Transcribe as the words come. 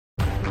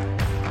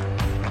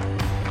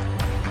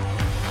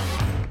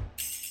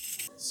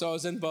So I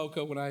was in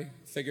Boca when I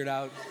figured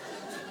out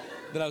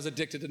that I was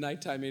addicted to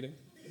nighttime eating.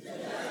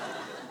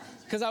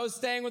 Because I was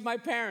staying with my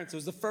parents. It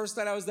was the first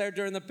night I was there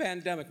during the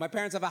pandemic. My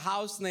parents have a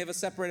house and they have a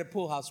separated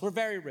pool house. We're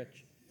very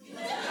rich.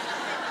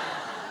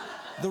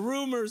 The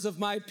rumors of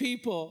my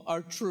people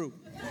are true.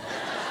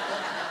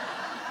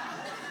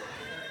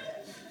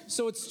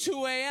 So it's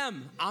 2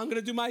 a.m. I'm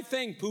gonna do my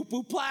thing.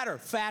 Poo-poo platter,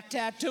 fat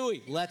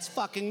tattooey. Let's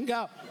fucking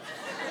go.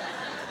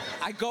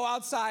 I go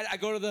outside, I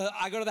go to the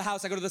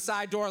house, I go to the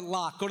side door,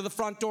 lock. Go to the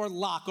front door,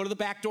 lock. Go to the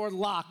back door,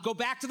 lock. Go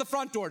back to the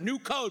front door, new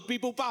code,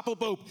 beep boop bop boop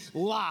boop,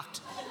 locked.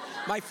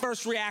 My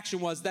first reaction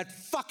was, that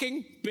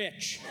fucking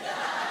bitch.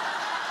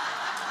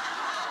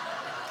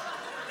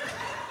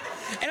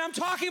 And I'm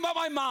talking about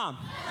my mom.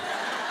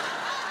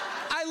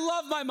 I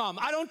love my mom.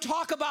 I don't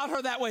talk about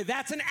her that way.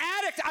 That's an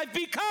addict. I've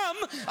become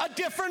a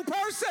different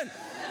person.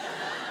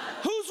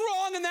 Who's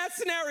wrong in that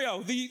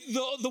scenario?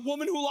 The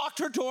woman who locked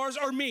her doors,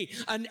 or me?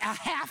 A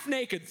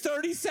half-naked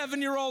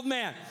 37-year-old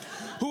man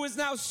who is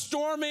now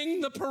storming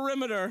the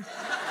perimeter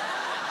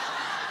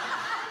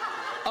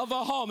of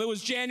a home. It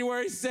was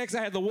January 6th.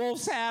 I had the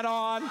Wolves hat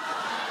on.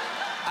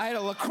 I had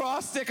a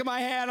lacrosse stick in my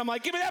hand. I'm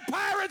like, give me that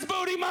Pirates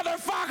booty,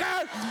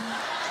 motherfucker!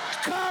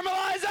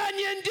 Caramelized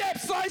onion dip,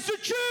 slice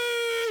of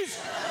cheese!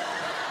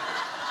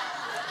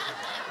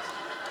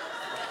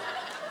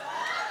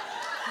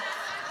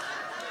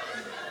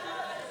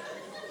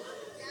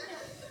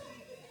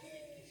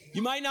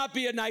 You might not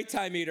be a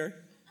nighttime eater,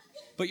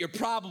 but you're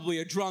probably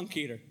a drunk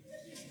eater.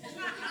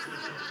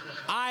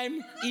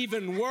 I'm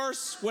even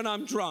worse when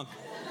I'm drunk.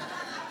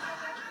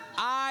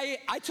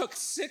 I took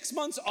 6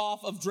 months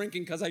off of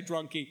drinking because I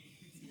drunk eat.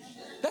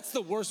 That's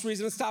the worst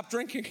reason to stop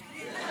drinking.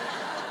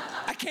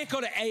 I can't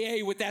go to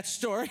AA with that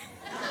story.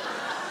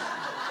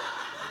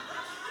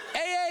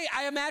 AA,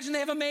 I imagine they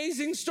have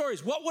amazing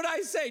stories. What would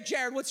I say?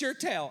 Jared, what's your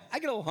tale? I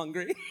get a little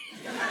hungry.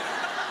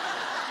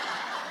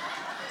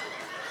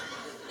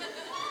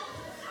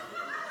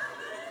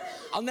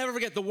 I'll never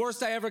forget, the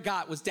worst I ever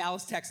got was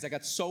Dallas, Texas. I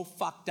got so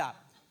fucked up.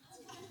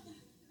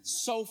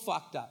 So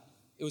fucked up.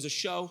 It was a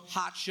show,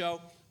 hot show.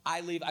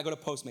 I leave, I go to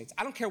Postmates.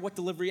 I don't care what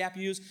delivery app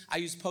you use. I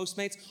use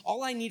Postmates.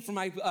 All I need for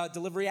my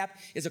delivery app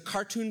is a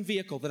cartoon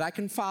vehicle that I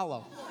can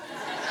follow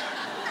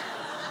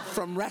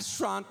from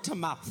restaurant to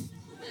mouth.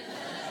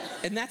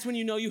 And that's when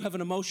you know you have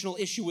an emotional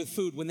issue with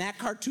food, when that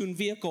cartoon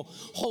vehicle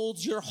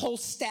holds your whole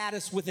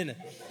status within it.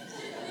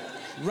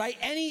 Right?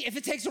 If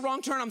it takes a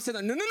wrong turn, I'm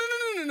sitting there,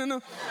 no.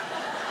 No.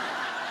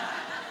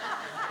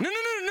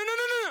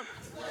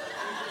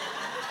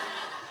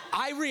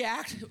 I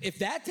react. If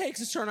that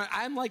takes a turn,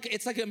 I'm like,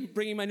 it's like I'm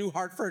bringing my new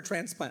heart for a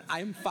transplant. I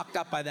am fucked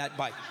up by that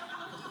bike.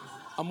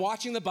 I'm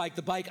watching the bike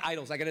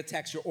idles. I get a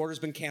text, your order's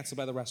been canceled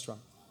by the restaurant.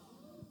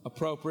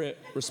 Appropriate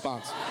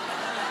response.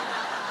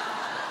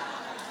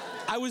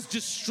 I was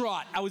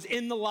distraught. I was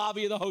in the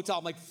lobby of the hotel.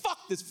 I'm like,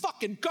 fuck this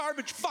fucking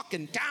garbage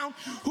fucking town.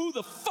 Who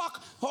the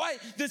fuck?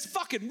 This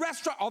fucking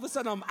restaurant. All of a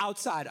sudden, I'm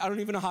outside. I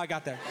don't even know how I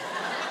got there.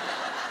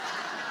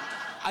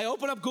 I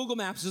open up Google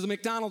Maps. There's a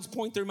McDonald's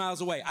 0.3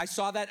 miles away. I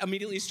saw that,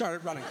 immediately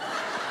started running.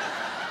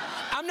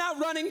 I'm not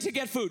running to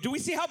get food. Do we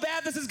see how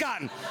bad this has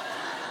gotten?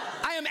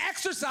 I am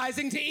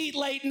exercising to eat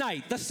late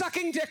night. The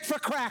sucking dick for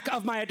crack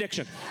of my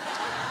addiction.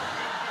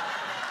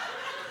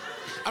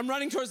 I'm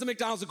running towards the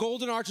McDonald's. The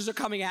golden arches are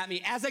coming at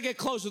me. As I get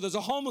closer, there's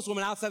a homeless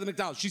woman outside the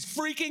McDonald's. She's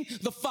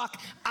freaking the fuck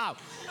out.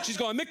 She's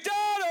going,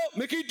 McDonald,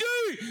 Mickey D,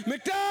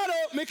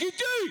 McDonald, Mickey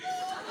D.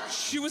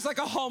 She was like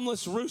a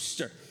homeless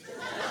rooster.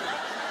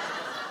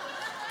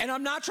 And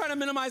I'm not trying to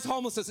minimize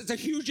homelessness. It's a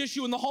huge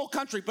issue in the whole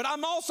country, but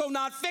I'm also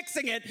not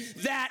fixing it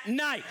that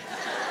night.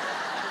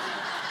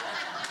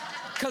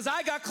 Because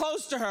I got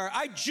close to her.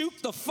 I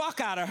juked the fuck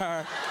out of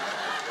her.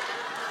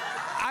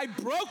 I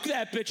broke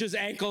that bitch's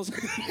ankles.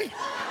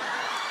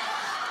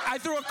 I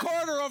threw a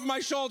quarter over my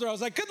shoulder. I was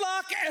like, good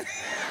luck.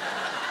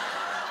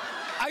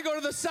 I go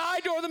to the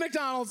side door of the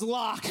McDonald's,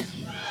 lock.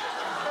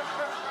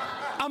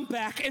 I'm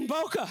back in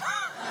Boca.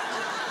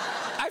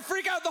 I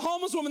freak out the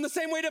homeless woman the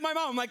same way to my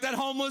mom. I'm like, that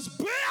homeless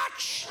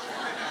bitch!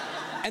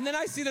 And then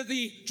I see that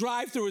the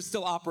drive-thru is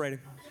still operating.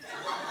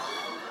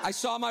 I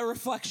saw my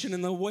reflection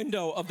in the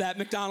window of that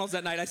McDonald's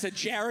that night. I said,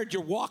 Jared,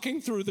 you're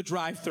walking through the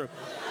drive-thru.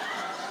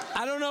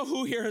 I don't know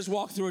who here has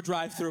walked through a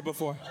drive-thru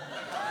before.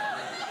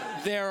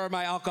 There are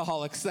my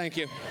alcoholics, thank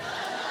you.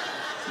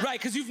 Right,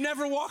 because you've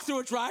never walked through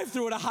a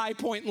drive-thru at a high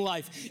point in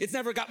life. It's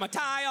never got my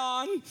tie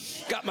on,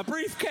 got my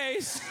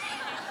briefcase.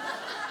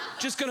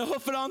 Just gonna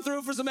hoof it on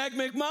through for some Egg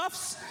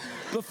McMuffs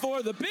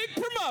before the big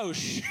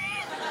promotion.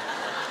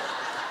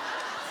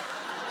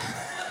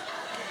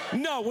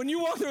 No, when you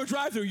walk through a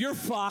drive-thru, you're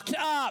fucked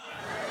up.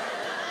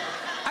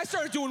 I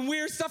started doing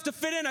weird stuff to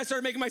fit in. I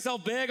started making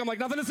myself big. I'm like,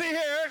 nothing to see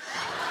here.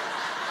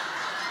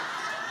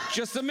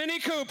 Just a Mini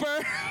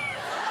Cooper.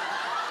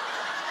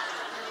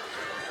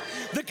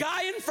 The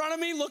guy in front of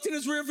me looked in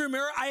his rearview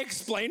mirror. I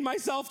explained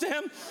myself to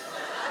him.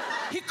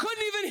 He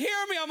couldn't even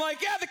hear me. I'm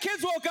like, yeah, the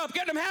kids woke up,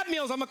 getting them Happy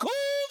Meals. I'm a cool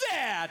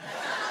dad.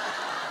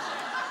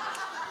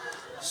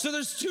 So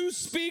there's two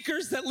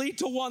speakers that lead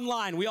to one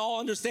line. We all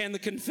understand the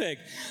config.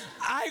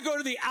 I go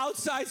to the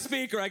outside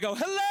speaker. I go,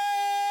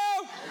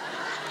 hello,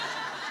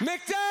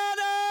 McDonald's.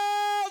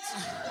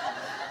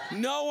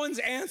 No one's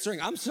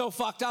answering. I'm so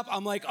fucked up.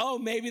 I'm like, oh,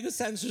 maybe the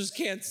sensors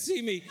can't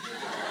see me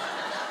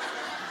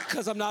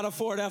because I'm not a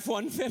Ford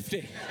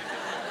F-150.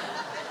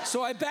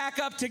 So I back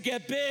up to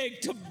get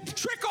big to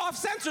trick off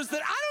sensors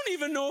that I don't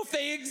even know if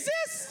they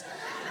exist.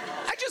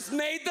 I just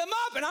made them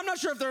up, and I'm not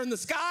sure if they're in the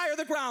sky or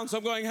the ground. So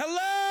I'm going,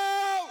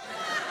 hello,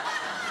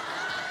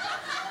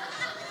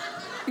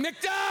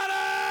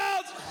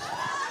 McDonald's.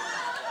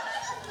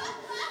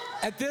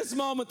 At this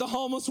moment, the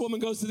homeless woman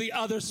goes to the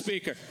other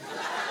speaker.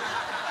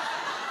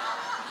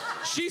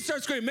 She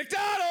starts screaming,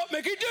 McDonald,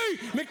 Mickey D,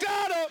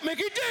 McDonald,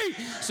 Mickey D.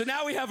 So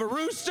now we have a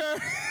rooster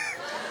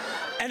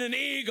and an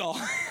eagle.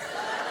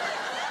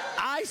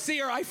 I see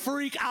her, I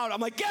freak out.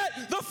 I'm like,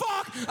 get the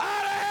fuck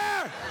out of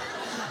here!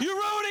 You're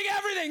ruining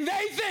everything.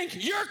 They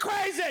think you're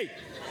crazy.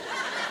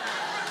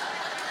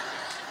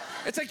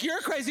 It's like,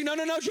 you're crazy. No,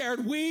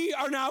 Jared, we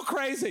are now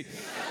crazy.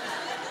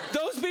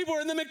 Those people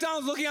are in the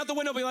McDonald's looking out the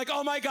window being like,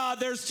 oh my God,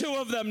 there's two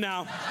of them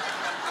now.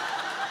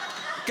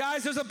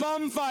 Guys, there's a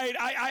bum fight.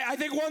 I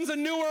think one's a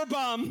newer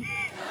bum.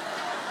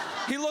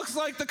 He looks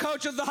like the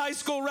coach of the high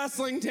school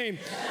wrestling team.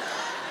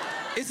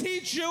 Is he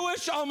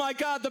Jewish? Oh my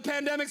God, the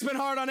pandemic's been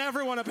hard on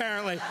everyone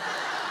apparently.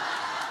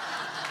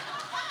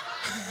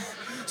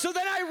 So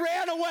then I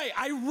ran away.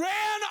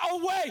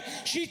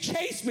 She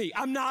chased me.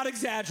 I'm not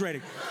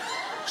exaggerating.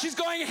 She's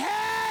going,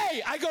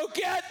 hey! I go,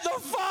 get the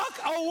fuck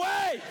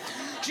away!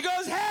 She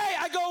goes, hey!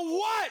 I go,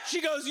 what?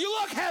 She goes, you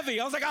look heavy.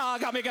 I was like, oh,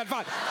 got me again,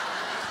 fine.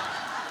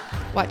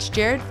 Watch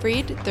Jared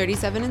Freid,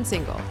 37 and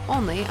Single,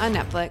 only on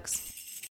Netflix.